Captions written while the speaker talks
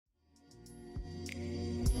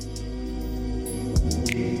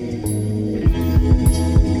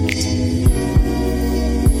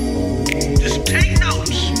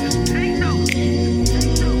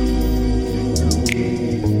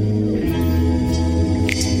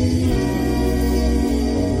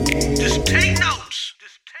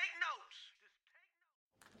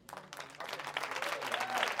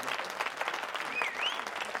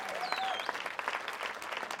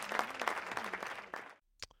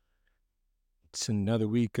It's another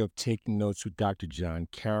week of taking notes with Dr. John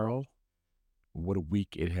Carroll. What a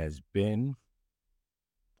week it has been.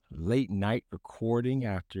 Late night recording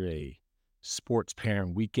after a sports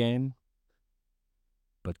parent weekend,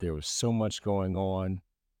 but there was so much going on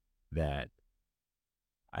that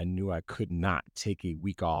I knew I could not take a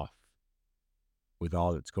week off with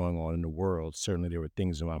all that's going on in the world. Certainly, there were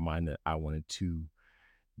things in my mind that I wanted to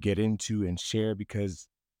get into and share because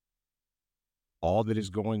all that is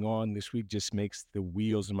going on this week just makes the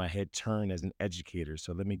wheels in my head turn as an educator.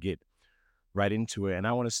 So let me get right into it. And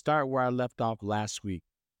I want to start where I left off last week,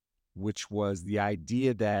 which was the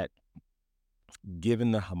idea that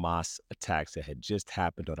given the Hamas attacks that had just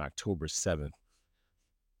happened on October 7th,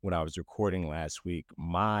 when I was recording last week,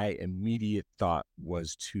 my immediate thought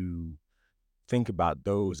was to think about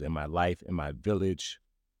those in my life, in my village,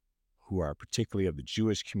 who are particularly of the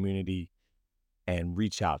Jewish community, and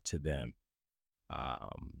reach out to them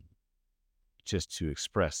um, just to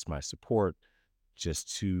express my support,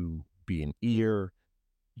 just to be an ear,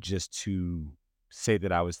 just to say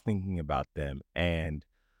that I was thinking about them. And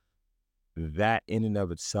that in and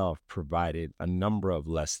of itself provided a number of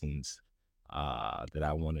lessons that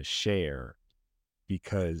I want to share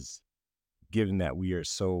because given that we are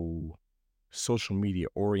so social media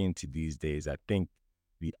oriented these days, I think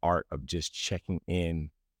the art of just checking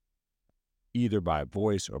in either by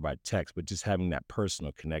voice or by text, but just having that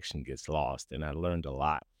personal connection gets lost. And I learned a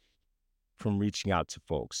lot from reaching out to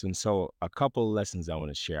folks. And so a couple of lessons I want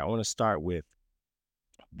to share. I want to start with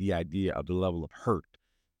the idea of the level of hurt.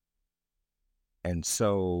 And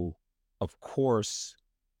so, of course,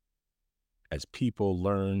 as people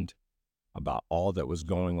learned about all that was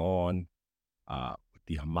going on with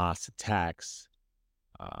the Hamas attacks,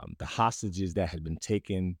 the hostages that had been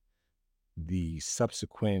taken, the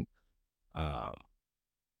subsequent um,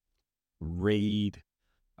 raid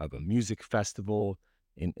of a music festival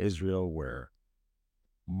in Israel where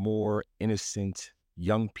more innocent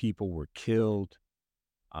young people were killed,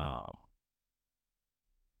 um,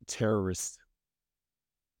 terrorists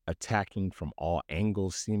attacking from all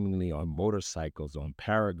angles, seemingly on motorcycles, on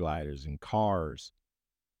paragliders, and cars,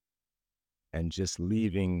 and just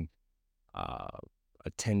leaving uh,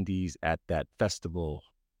 attendees at that festival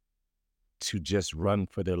to just run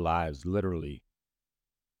for their lives, literally.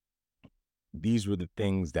 These were the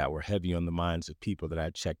things that were heavy on the minds of people that I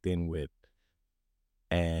checked in with.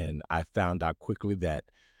 And I found out quickly that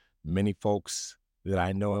many folks that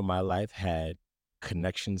I know in my life had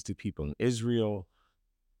connections to people in Israel.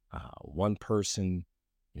 One person,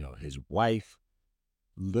 his wife,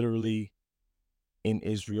 literally in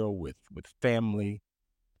Israel with family.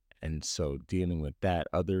 And so dealing with that,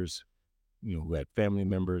 others, who had family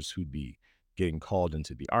members who'd be getting called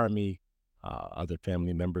into the army, other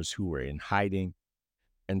family members who were in hiding.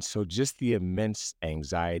 And so just the immense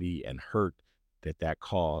anxiety and hurt that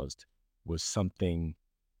caused was something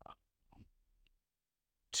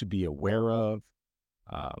to be aware of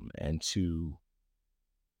and to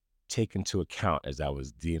take into account as I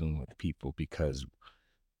was dealing with people, because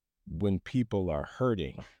when people are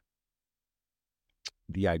hurting,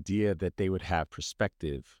 the idea that they would have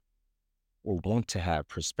perspective or want to have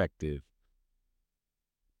perspective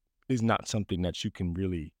is not something that you can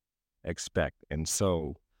really expect. And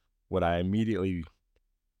so what I immediately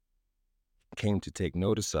came to take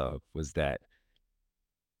notice of was that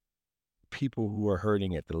people who are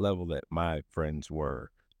hurting at the level that my friends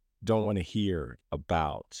were don't want to hear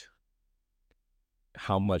about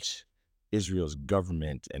how much Israel's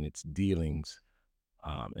government and its dealings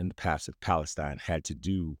in the past of Palestine had to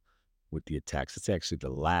do with the attacks. It's actually the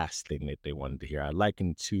last thing that they wanted to hear. I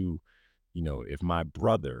liken to, if my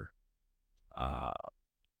brother uh,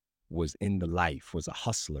 was in the life, was a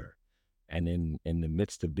hustler, and in the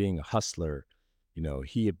midst of being a hustler,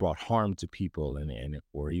 he had brought harm to people and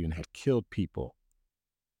or even had killed people,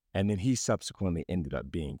 and then he subsequently ended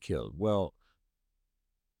up being killed. Well,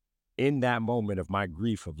 in that moment of my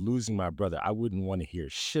grief of losing my brother, I wouldn't want to hear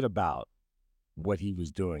shit about what he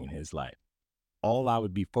was doing in his life. All I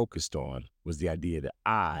would be focused on was the idea that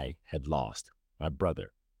I had lost my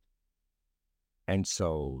brother. And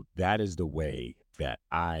so that is the way that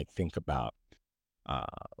I think about uh,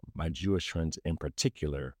 my Jewish friends in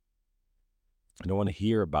particular. I don't want to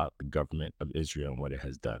hear about the government of Israel and what it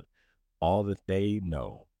has done. All that they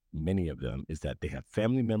know, many of them, is that they have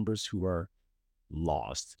family members who are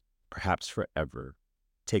lost, perhaps forever,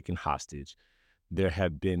 taken hostage. There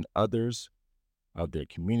have been others of their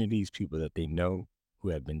communities, people that they know, who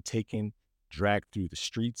have been taken, dragged through the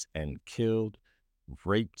streets and killed,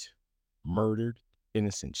 raped, murdered,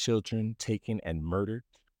 innocent children taken and murdered.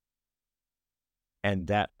 And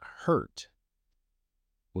that hurt.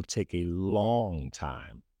 will take a long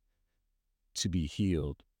time to be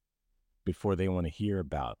healed before they want to hear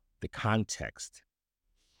about the context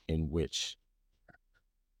in which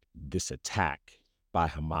this attack by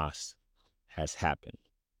Hamas has happened.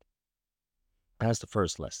 That's the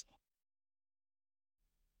first lesson.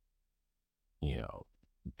 You know,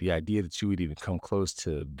 the idea that you would even come close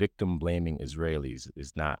to victim blaming Israelis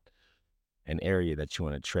is not an area that you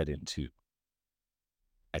want to tread into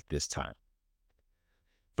at this time.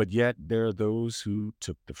 But yet there are those who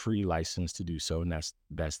took the free license to do so, and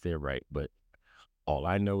that's their right. But all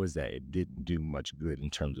I know is that it didn't do much good in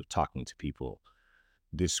terms of talking to people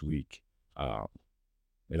this week. Um,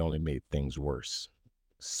 it only made things worse.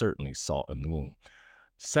 Certainly salt in the wound.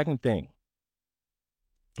 Second thing,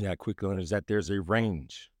 yeah, quickly on is that there's a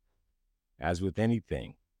range, as with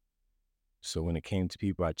anything. So when it came to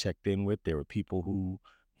people I checked in with, there were people who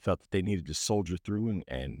felt that they needed to soldier through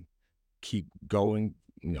and keep going,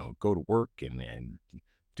 go to work and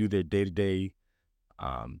do their day-to-day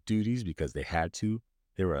duties because they had to.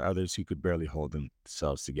 There were others who could barely hold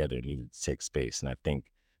themselves together and needed to take space. And I think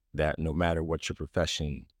that no matter what your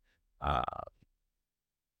profession, uh,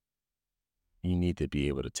 you need to be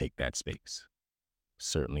able to take that space.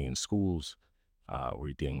 Certainly in schools, where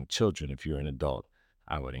you're dealing with children, if you're an adult,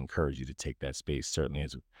 I would encourage you to take that space. Certainly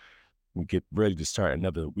as we get ready to start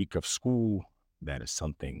another week of school, that is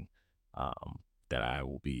something that I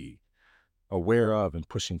will be aware of and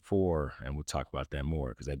pushing for, and we'll talk about that more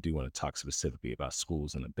because I do want to talk specifically about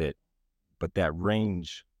schools in a bit. But that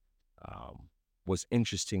range was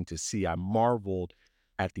interesting to see. I marveled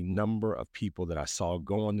at the number of people that I saw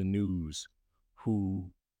go on the news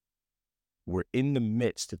who were in the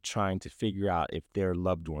midst of trying to figure out if their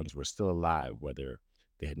loved ones were still alive, whether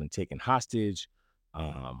they had been taken hostage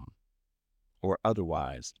um, or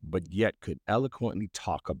otherwise, but yet could eloquently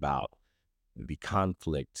talk about the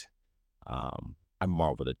conflict. I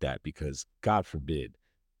marveled at that because God forbid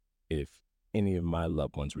if any of my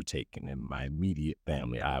loved ones were taken in my immediate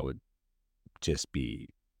family, I would just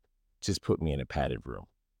put me in a padded room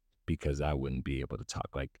because I wouldn't be able to talk.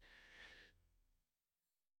 Like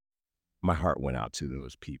my heart went out to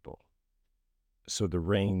those people. So the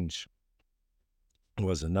range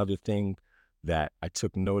was another thing that I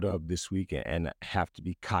took note of this week and have to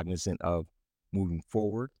be cognizant of moving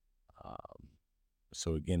forward. Um,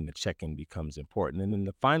 so again, the check-in becomes important. And then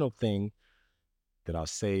the final thing that I'll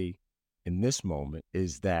say in this moment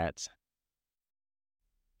is that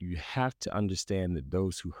you have to understand that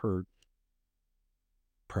those who hurt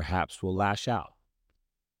perhaps will lash out.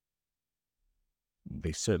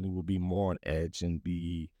 They certainly will be more on edge and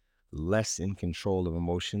be less in control of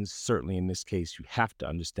emotions. Certainly in this case, you have to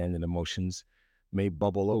understand that emotions may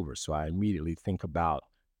bubble over. So I immediately think about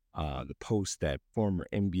the post that former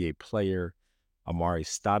NBA player Amari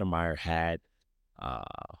Stoudemire had. Uh,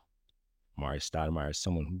 Amari Stoudemire is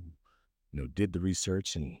someone who, did the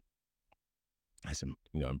research and has,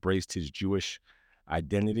 embraced his Jewish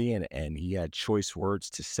identity, and he had choice words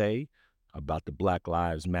to say about the Black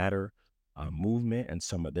Lives Matter movement and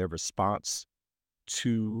some of their response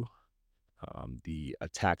to the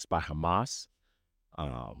attacks by Hamas.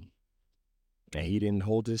 Um, and he didn't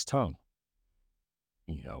hold his tongue,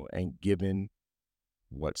 and given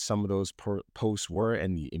what some of those posts were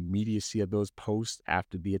and the immediacy of those posts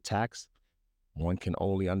after the attacks, one can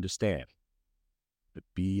only understand. The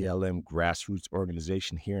BLM grassroots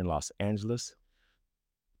organization here in Los Angeles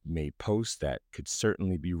made posts that could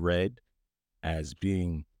certainly be read as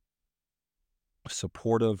being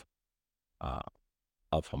supportive uh,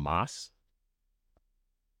 of Hamas.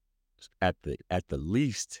 At the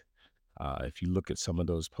least, if you look at some of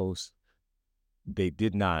those posts, they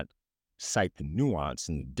did not cite the nuance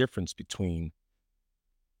and the difference between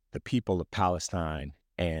the people of Palestine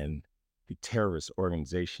and the terrorist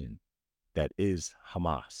organization that is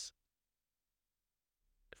Hamas.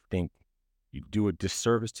 I think you do a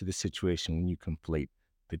disservice to the situation when you conflate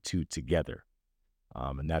the two together.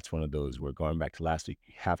 And that's one of those where, going back to last week,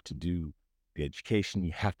 you have to do the education.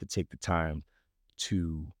 You have to take the time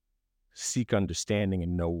to seek understanding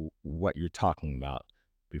and know what you're talking about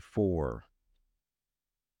before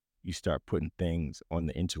you start putting things on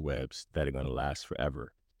the interwebs that are going to last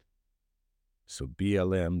forever. So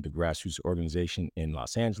BLM, the grassroots organization in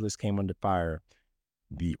Los Angeles, came under fire.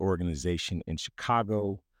 The organization in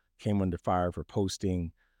Chicago came under fire for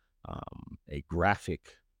posting a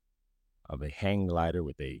graphic of a hang glider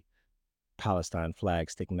with a Palestine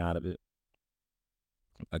flag sticking out of it.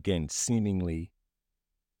 Again, seemingly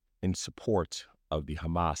in support of the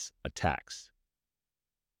Hamas attacks.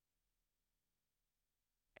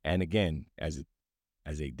 And again, as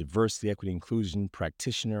as a diversity, equity, inclusion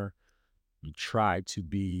practitioner, you try to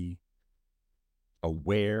be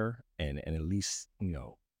aware and at least,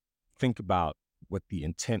 think about what the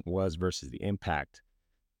intent was versus the impact.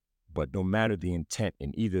 But no matter the intent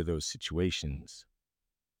in either of those situations,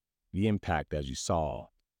 the impact, as you saw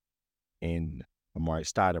in Amari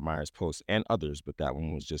Stoudemire's post and others, but that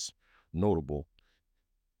one was just notable,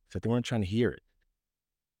 is that they weren't trying to hear it.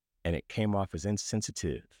 And it came off as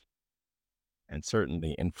insensitive and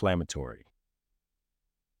certainly inflammatory.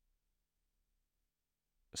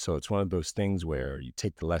 So it's one of those things where you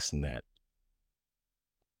take the lesson that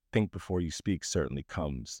think before you speak certainly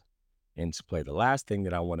comes into play. The last thing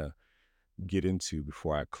that I want to get into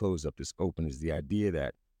before I close up this open is the idea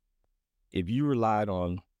that if you relied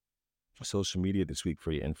on social media this week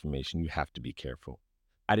for your information, you have to be careful.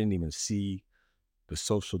 I didn't even see the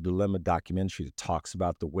Social Dilemma documentary that talks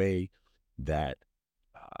about the way that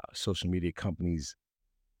social media companies,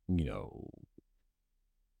 you know,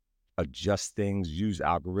 adjust things, use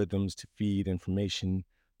algorithms to feed information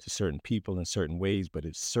to certain people in certain ways. But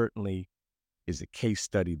it certainly is a case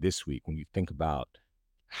study this week when you think about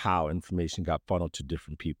how information got funneled to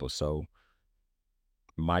different people. So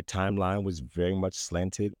my timeline was very much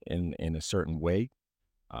slanted in a certain way,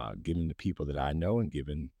 given the people that I know and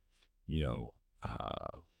given, you know,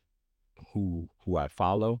 uh, who I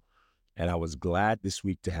follow. And I was glad this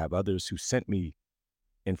week to have others who sent me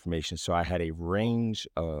information. So I had a range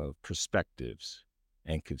of perspectives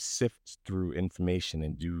and could sift through information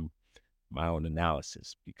and do my own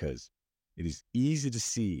analysis, because it is easy to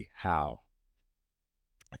see how,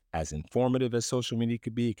 as informative as social media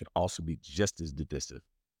could be, it could also be just as divisive.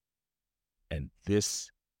 And this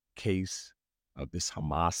case of this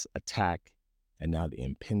Hamas attack and now the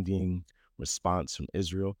impending response from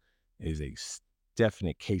Israel is a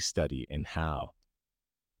definite case study in how,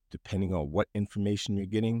 depending on what information you're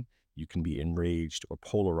getting, you can be enraged or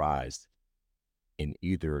polarized in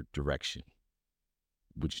either direction,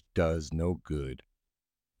 which does no good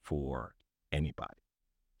for anybody.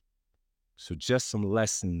 So just some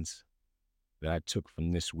lessons that I took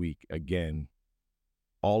from this week. Again,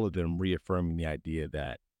 all of them reaffirming the idea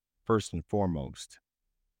that, first and foremost,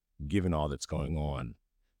 given all that's going on,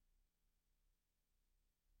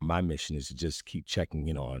 my mission is to just keep checking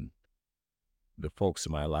in on the folks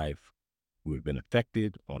in my life who have been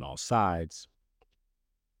affected on all sides,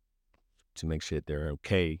 to make sure that they're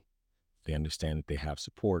okay, they understand that they have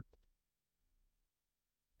support,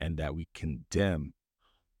 and that we condemn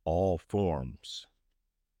all forms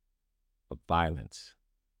of violence,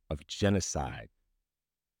 of genocide,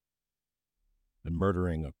 the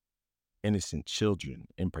murdering of innocent children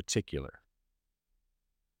in particular.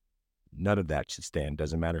 None of that should stand.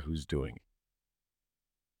 Doesn't matter who's doing it.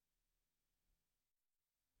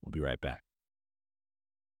 We'll be right back.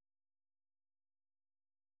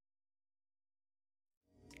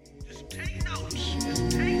 Just take notes.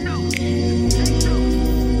 Just take notes. Take notes.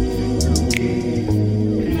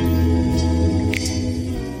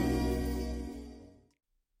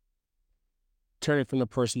 Turning from the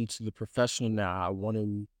person to the professional now, I want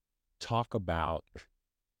to talk about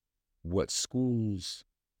what schools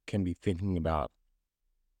can be thinking about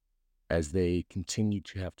as they continue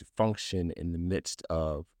to have to function in the midst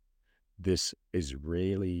of this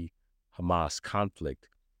Israeli-Hamas conflict,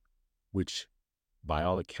 which by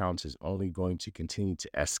all accounts is only going to continue to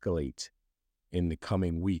escalate in the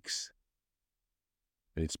coming weeks.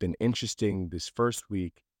 And it's been interesting this first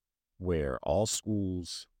week where all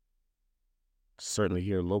schools, certainly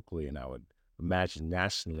here locally, and I would imagine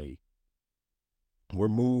nationally, were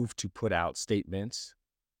moved to put out statements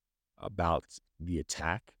about the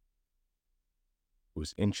attack. It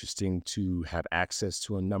was interesting to have access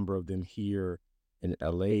to a number of them here in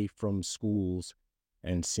LA from schools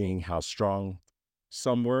and seeing how strong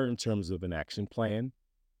some were in terms of an action plan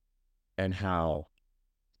and how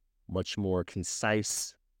much more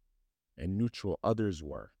concise and neutral others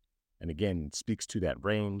were. And again, it speaks to that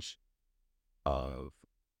range of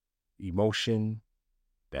emotion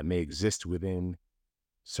that may exist within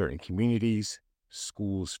certain communities,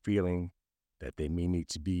 schools feeling that they may need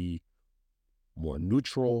to be more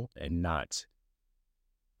neutral and not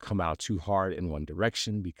come out too hard in one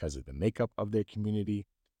direction because of the makeup of their community.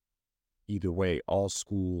 Either way, all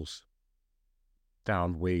schools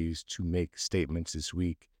found ways to make statements this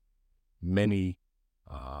week, many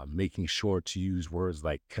making sure to use words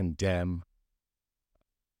like condemn,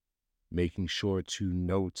 making sure to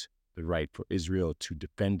note the right for Israel to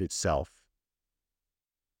defend itself,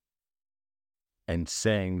 and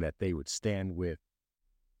saying that they would stand with,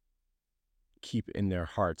 keep in their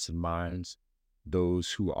hearts and minds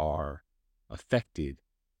those who are affected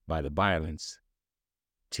by the violence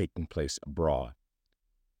taking place abroad.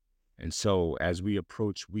 And so as we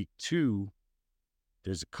approach week 2,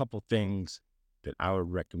 there's a couple things that I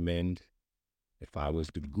would recommend if I was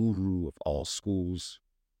the guru of all schools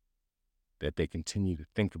that they continue to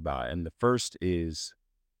think about. And the first is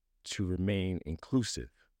to remain inclusive.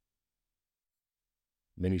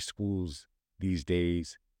 Many schools these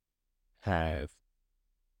days have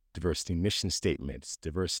diversity mission statements,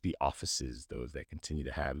 diversity offices, those that continue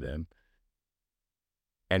to have them,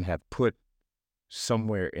 and have put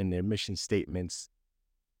somewhere in their mission statements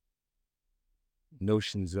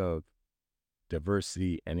notions of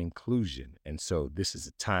diversity and inclusion. And so this is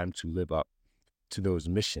a time to live up to those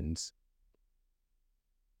missions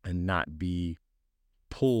and not be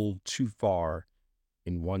pulled too far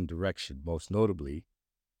in one direction. Most notably,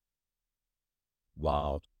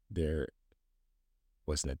 while there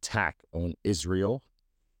was an attack on Israel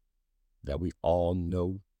that we all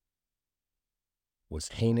know was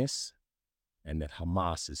heinous, and that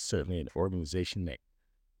Hamas is certainly an organization that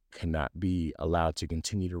cannot be allowed to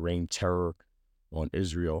continue to rain terror on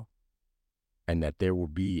Israel, and that there will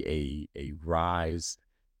be a rise,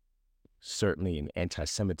 certainly in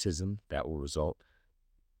anti-Semitism that will result.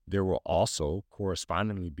 There will also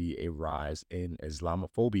correspondingly be a rise in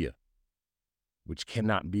Islamophobia, which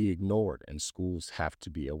cannot be ignored, and schools have to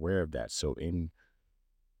be aware of that. So in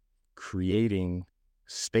creating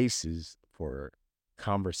spaces for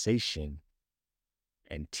conversation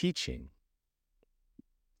and teaching,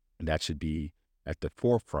 that should be at the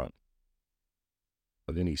forefront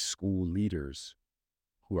of any school leaders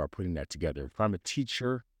who are putting that together. If I'm a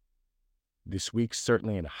teacher this week,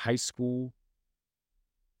 certainly in high school,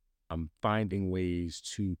 I'm finding ways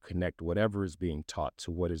to connect whatever is being taught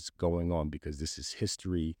to what is going on, because this is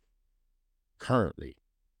history currently.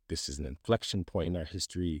 This is an inflection point in our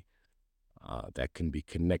history that can be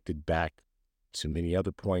connected back to many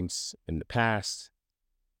other points in the past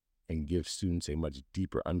and give students a much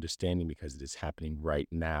deeper understanding, because it is happening right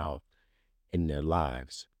now in their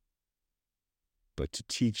lives. But to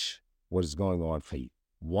teach what is going on from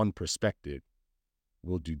one perspective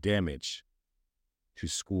will do damage to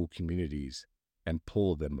school communities and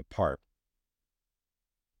pull them apart.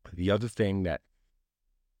 The other thing that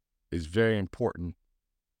is very important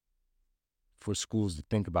for schools to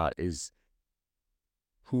think about is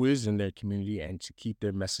who is in their community, and to keep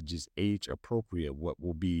their messages age appropriate. What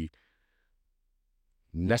will be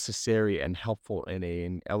necessary and helpful in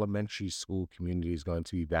an elementary school community is going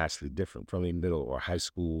to be vastly different from a middle or high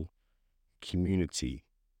school community.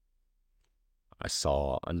 I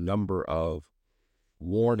saw a number of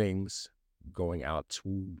warnings going out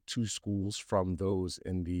to schools from those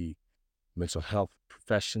in the mental health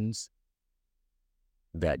professions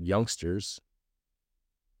that youngsters,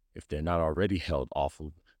 if they're not already held off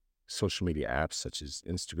of social media apps such as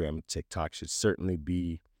Instagram and TikTok, should certainly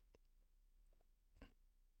be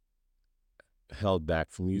held back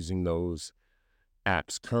from using those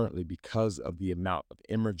apps currently, because of the amount of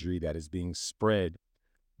imagery that is being spread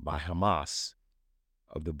by Hamas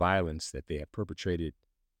of the violence that they have perpetrated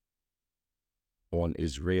on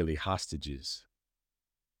Israeli hostages.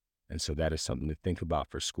 And so that is something to think about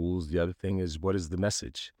for schools. The other thing is, what is the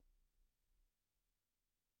message?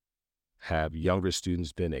 Have younger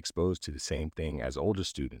students been exposed to the same thing as older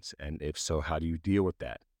students? And if so, how do you deal with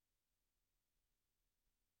that?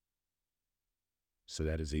 So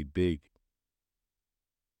that is a big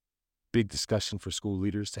discussion for school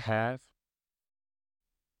leaders to have.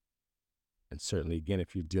 And certainly, again,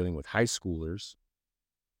 if you're dealing with high schoolers,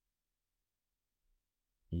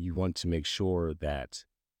 you want to make sure that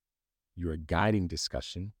you're guiding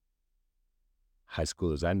discussion. High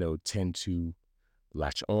schoolers, I know, tend to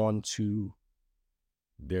latch on to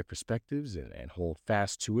their perspectives and hold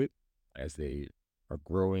fast to it as they are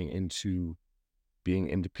growing into being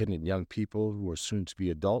independent young people who are soon to be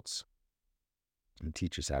adults. And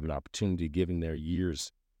teachers have an opportunity, given their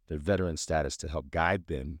years, their veteran status, to help guide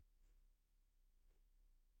them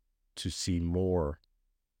to see more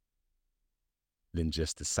than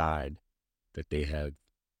just the side that they have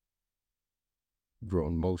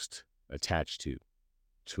grown most attached to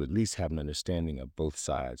at least have an understanding of both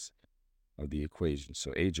sides of the equation.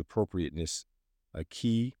 So age appropriateness, a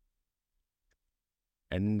key.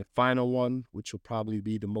 And then the final one, which will probably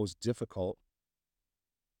be the most difficult,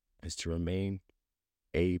 is to remain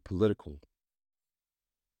apolitical.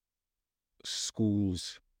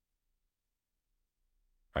 Schools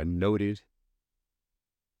are noted,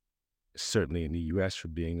 certainly in the U.S., for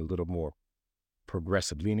being a little more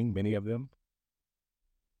progressive leaning, many of them.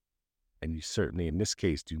 And you certainly, in this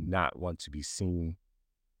case, do not want to be seen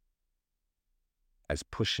as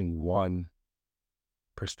pushing one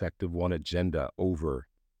perspective, one agenda over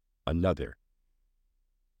another.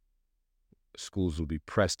 Schools will be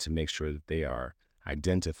pressed to make sure that they are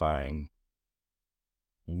identifying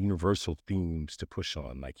universal themes to push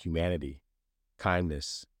on, like humanity,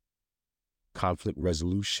 kindness, conflict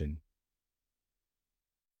resolution.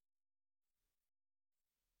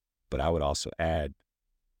 But I would also add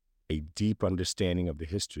a deep understanding of the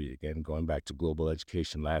history. Again, going back to global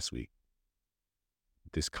education last week,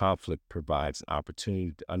 this conflict provides an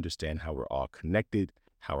opportunity to understand how we're all connected,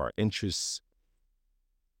 how our interests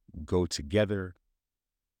go together,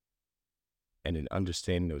 and in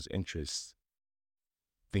understanding those interests,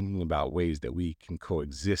 thinking about ways that we can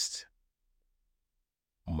coexist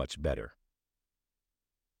much better.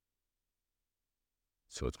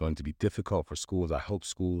 So it's going to be difficult for schools. I hope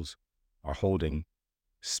schools are holding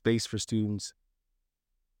space for students.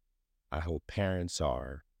 I hope parents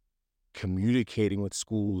are communicating with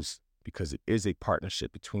schools, because it is a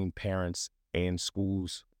partnership between parents and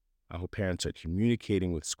schools. I hope parents are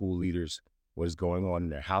communicating with school leaders what is going on in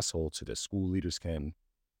their household so that school leaders can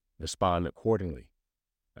respond accordingly.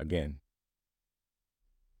 Again,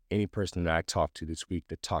 any person that I talked to this week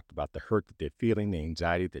that talked about the hurt that they're feeling, the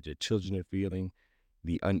anxiety that their children are feeling,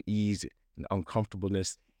 the unease and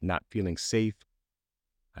uncomfortableness, not feeling safe,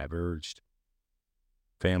 I've urged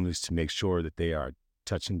families to make sure that they are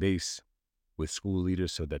touching base with school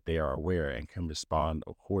leaders so that they are aware and can respond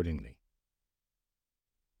accordingly.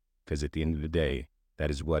 Because at the end of the day, that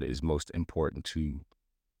is what is most important to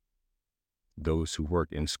those who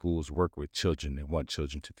work in schools, work with children. They want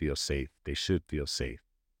children to feel safe. They should feel safe.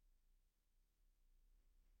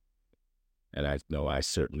 And I know I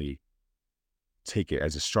certainly take it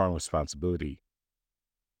as a strong responsibility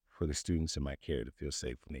for the students in my care to feel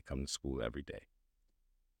safe when they come to school every day.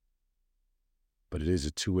 But it is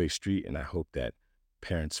a two-way street, and I hope that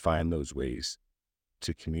parents find those ways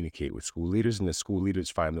to communicate with school leaders, and the school leaders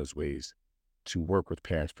find those ways to work with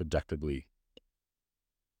parents productively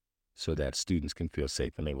so that students can feel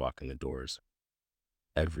safe when they walk in the doors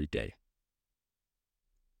every day.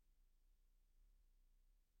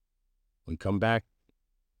 When we come back,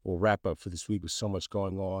 we'll wrap up for this week with so much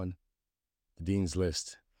going on, the Dean's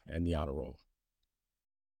List and the Honor Roll.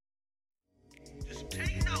 Just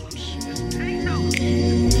take notes. Just take notes.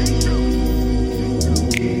 Take notes.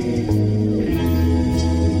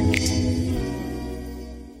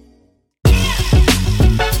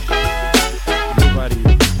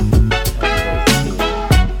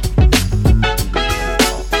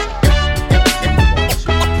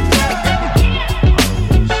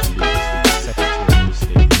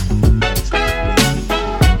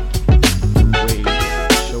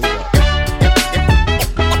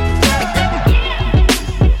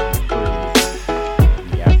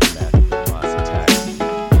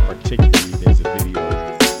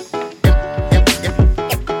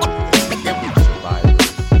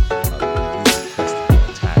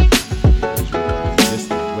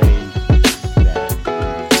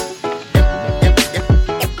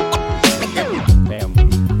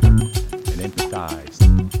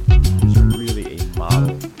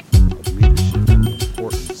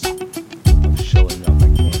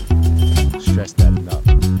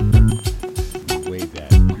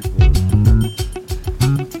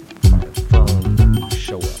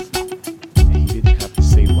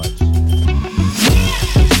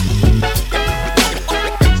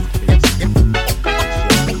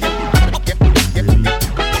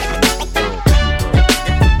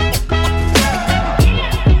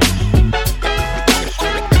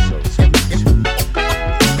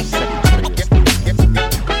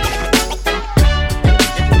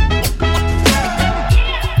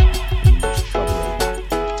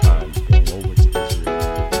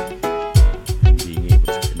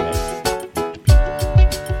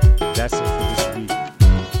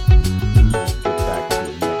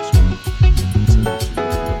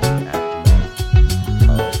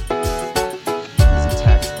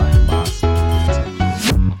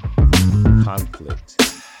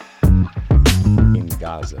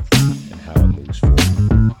 Gaza and how it moves forward.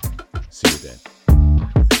 See you then.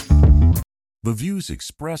 The views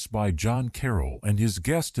expressed by John Carroll and his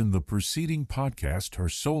guest in the preceding podcast are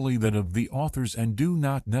solely that of the authors and do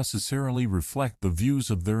not necessarily reflect the views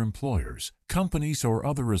of their employers, companies, or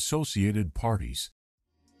other associated parties.